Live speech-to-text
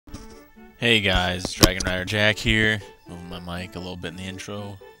Hey guys, Dragon Rider Jack here. Moving my mic a little bit in the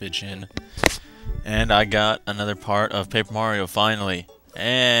intro, bitchin'. And I got another part of Paper Mario finally.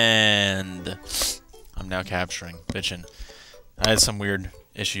 And I'm now capturing, bitchin'. I had some weird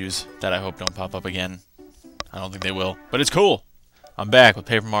issues that I hope don't pop up again. I don't think they will, but it's cool. I'm back with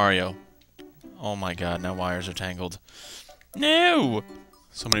Paper Mario. Oh my god, now wires are tangled. No!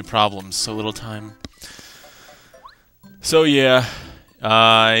 So many problems, so little time. So yeah,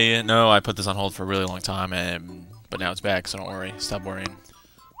 I know I put this on hold for a really long time, but now it's back, so don't worry. Stop worrying.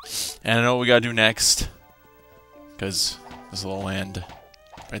 And I know what we gotta do next, because this little land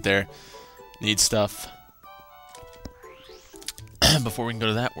right there needs stuff before we can go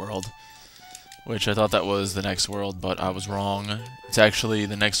to that world, which I thought that was the next world, but I was wrong. It's actually,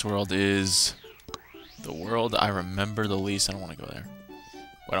 the next world is the world I remember the least. I don't want to go there.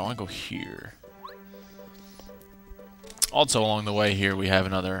 But I want to go here. Also, along the way here, we have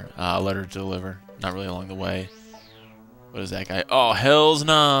another letter to deliver. Not really along the way. What is that guy? Oh, hell's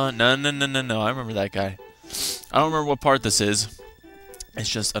no. No. I remember that guy. I don't remember what part this is. It's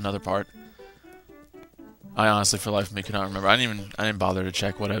just another part. I honestly, for the life of me, could not remember. I didn't bother to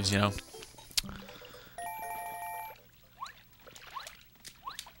check whatevs, you know.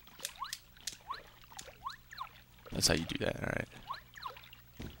 That's how you do that, alright.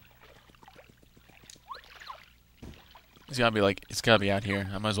 It's gotta be out here.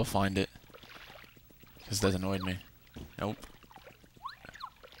 I might as well find it. Because that annoyed me. Nope.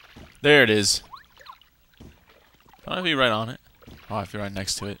 There it is. Don't I have to be right on it? Oh, I have to be right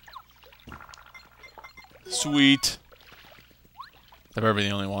next to it. Sweet. That better be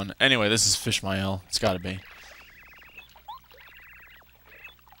the only one. Anyway, this is Fishmael. It's gotta be.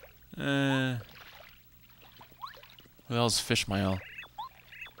 Who the hell's Fishmael?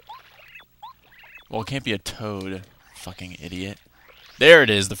 Well, it can't be a toad. Fucking idiot. There it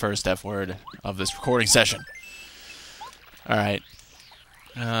is, the first F word of this recording session. Alright.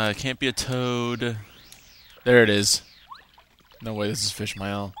 It can't be a toad. There it is. No way this is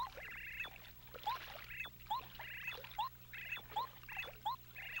Fishmael.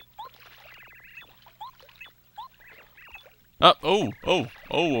 Oh.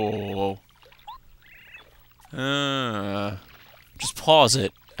 Just pause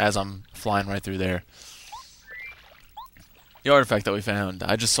it as I'm flying right through there. The artifact that we found,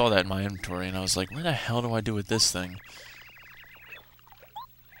 I just saw that in my inventory and I was like, where the hell do I do with this thing?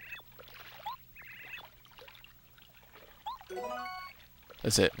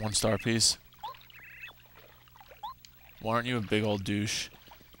 That's it, 1 star piece. Why aren't you a big old douche?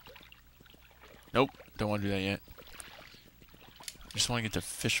 Nope, don't want to do that yet. I just want to get to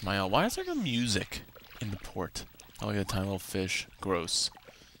Fishmael. Why is there no music in the port? Oh, look at the tiny little fish. Gross.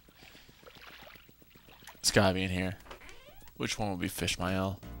 It's gotta be in here. Which one will be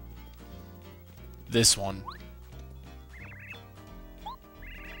Fishmael? This one.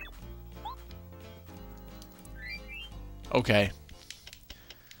 Okay.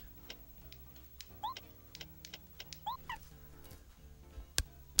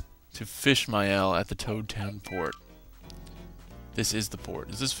 To Fishmael at the Toad Town port. This is the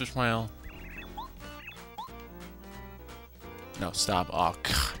port. Is this Fishmael? No, stop. Oh,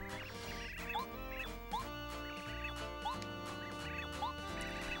 God.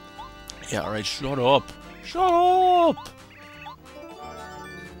 Yeah, alright, shut up. Shut up!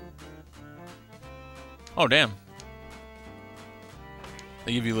 Oh, damn.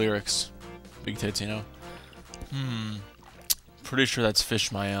 They give you lyrics. Big tits, you know? Pretty sure that's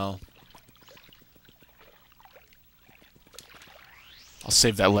Fishmael. I'll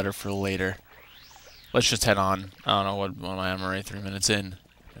save that letter for later. Let's just head on. I don't know what I am already 3 minutes in.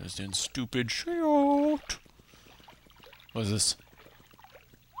 I was doing stupid shit. What is this?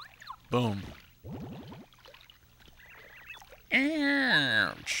 Boom.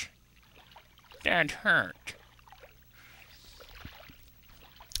 Ouch. That hurt.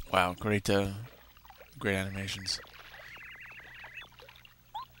 Wow, great animations.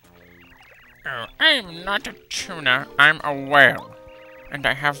 Oh, I'm not a tuna, I'm a whale. And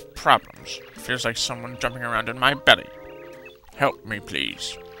I have problems. Feels like someone jumping around in my belly. Help me,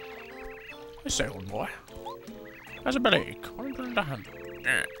 please. I say, old boy. How's a bellyache? What are you doing to handle?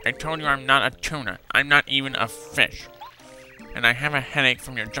 I told you I'm not a tuna. I'm not even a fish. And I have a headache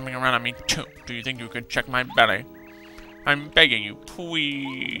from your jumping around on me, too. Do you think you could check my belly? I'm begging you,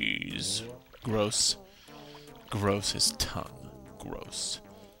 please. Gross. Gross, his tongue. Gross.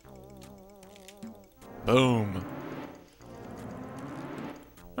 Boom.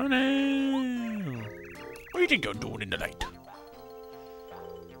 Oh no. What do you think you're doing in the night?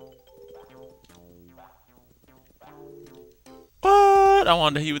 What? I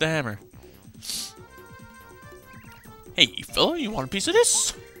wanted to hit you with a hammer. Hey, fella, you want a piece of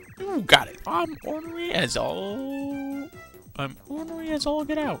this? You got it. I'm ornery as all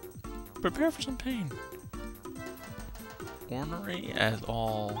get out. Prepare for some pain. Ornery as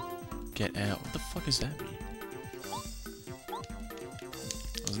all get out. What the fuck does that mean?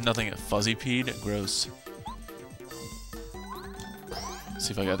 There's nothing at fuzzy peed. Gross.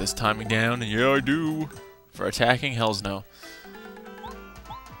 See if I got this timing down. Yeah, I do. For attacking, hell's no.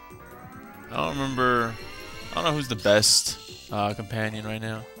 I don't remember. I don't know who's the best companion right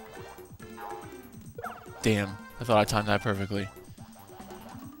now. Damn, I thought I timed that perfectly.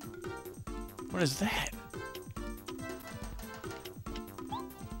 What is that?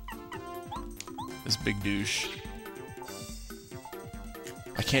 This big douche.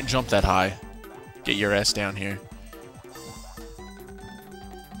 I can't jump that high. Get your ass down here.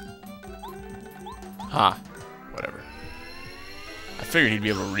 Ha. Whatever. I figured he'd be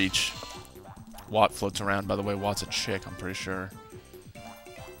able to reach. Watt floats around, by the way. Watt's a chick, I'm pretty sure.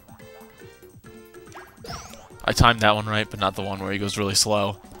 I timed that one right, but not the one where he goes really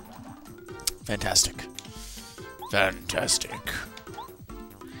slow. Fantastic. Fantastic.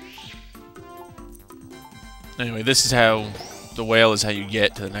 Anyway, this is how... The whale is how you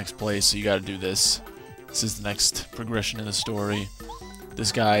get to the next place, so you gotta do this. This is the next progression in the story.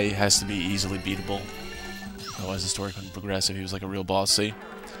 This guy has to be easily beatable. Otherwise the story couldn't progress if he was like a real boss, see?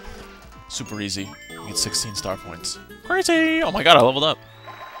 Super easy. You get 16 star points. Crazy! Oh my god, I leveled up.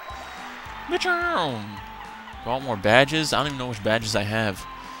 Got more badges? I don't even know which badges I have.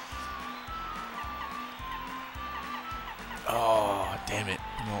 Oh, damn it.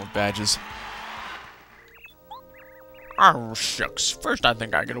 I don't know what badges. Oh, shucks. First I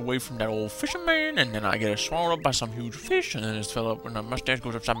think I get away from that old fisherman, and then I get swallowed up by some huge fish, and then it's fell up when the mustache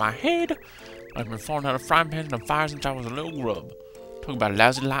goes upside my head. I've been falling out of frying pans and fire since I was a little grub. Talk about a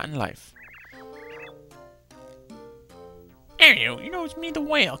lousy lot in life. Ariel, you know it's me, the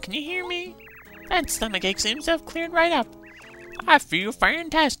whale. Can you hear me? That stomachache seems to have cleared right up. I feel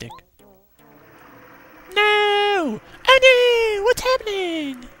fantastic. No! Eddie! What's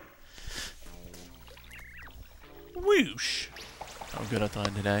happening? Whoosh. How good I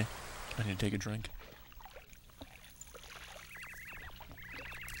thought today. I need to take a drink.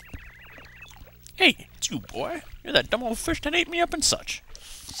 Hey, it's you, boy. You're that dumb old fish that ate me up and such.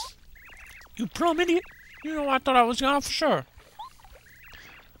 You plumb idiot. You know I thought I was gone for sure.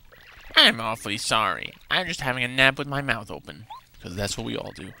 I'm awfully sorry. I'm just having a nap with my mouth open. Because that's what we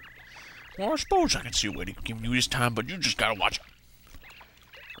all do. Well, I suppose I can see a way to give you this time, but you just gotta watch it.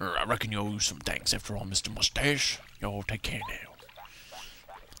 I reckon you owe you some thanks after all, Mr. Mustache. Yo, take care now.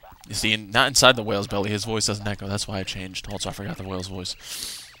 You see, not inside the whale's belly. His voice doesn't echo. That's why I changed. Also, I forgot the whale's voice.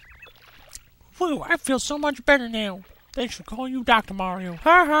 Whew, I feel so much better now. They should call you Dr. Mario.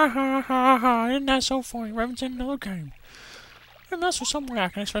 Ha ha ha ha ha. Isn't that so funny? Reverend's in another game. Unless there's some way I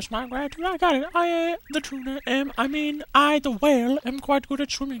can express my gratitude, I got it. I, the whale, am quite good at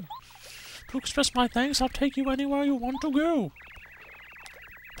swimming. To express my thanks, I'll take you anywhere you want to go.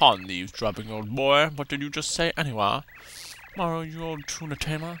 Pardon the eavesdropping, old boy. What did you just say, anyway? Mario, you old tuna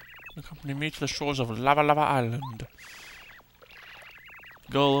tamer, accompany me to the shores of Lava Lava Island.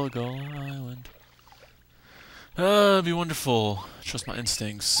 Gullah Gullah Island. It'd be wonderful. Trust my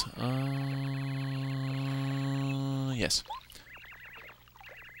instincts. Yes.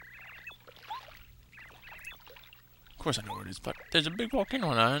 Of course I know where it is, but there's a big volcano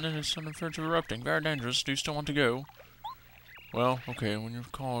on island and it's on the verge of erupting. Very dangerous. Do you still want to go? Well, okay, when you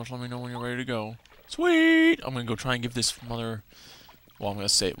call us, let me know when you're ready to go. Sweet! I'm gonna go try and give this mother... Well, I'm gonna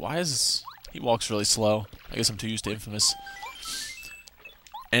say, why is this... He walks really slow. I guess I'm too used to Infamous.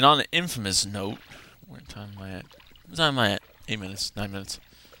 And on an Infamous note... What time am I at? What time am I at? 8 minutes. 9 minutes.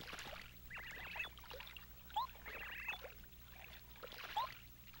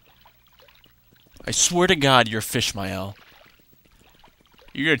 I swear to God, you're Fishmael.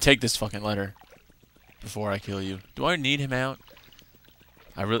 You're gonna take this fucking letter before I kill you. Do I need him out?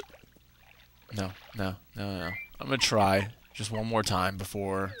 I really... No. I'm gonna try just one more time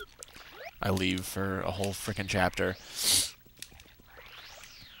before I leave for a whole freaking chapter.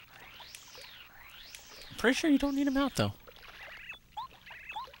 I'm pretty sure you don't need him out, though.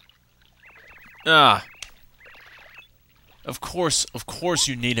 Ah. Of course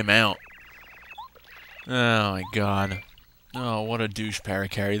you need him out. Oh my god. Oh, what a douche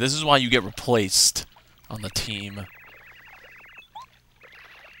paracarry. This is why you get replaced on the team.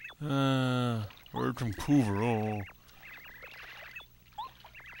 Word from Coover, oh.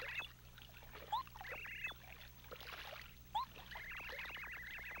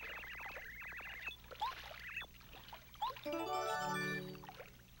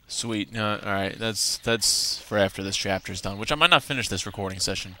 Sweet. Alright, that's for after this chapter's done, which I might not finish this recording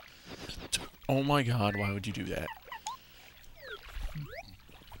session. Oh my god, why would you do that?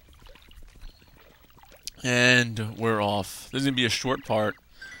 And we're off. This is going to be a short part.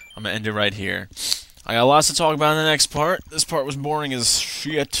 I'm going to end it right here. I got lots to talk about in the next part. This part was boring as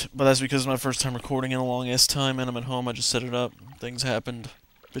shit, but that's because it's my first time recording in a long-ass time, and I'm at home. I just set it up. Things happened.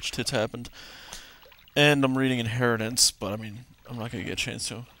 Bitch tits happened. And I'm reading Inheritance, but I mean, I'm not going to get a chance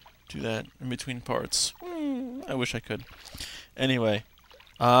to do that in between parts. I wish I could. Anyway,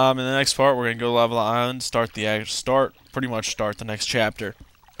 in the next part, we're going to go to Lava Island, pretty much start the next chapter.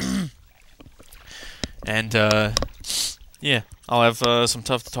 And, yeah, I'll have some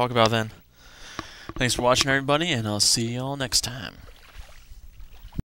stuff to talk about then. Thanks for watching, everybody, and I'll see y'all next time.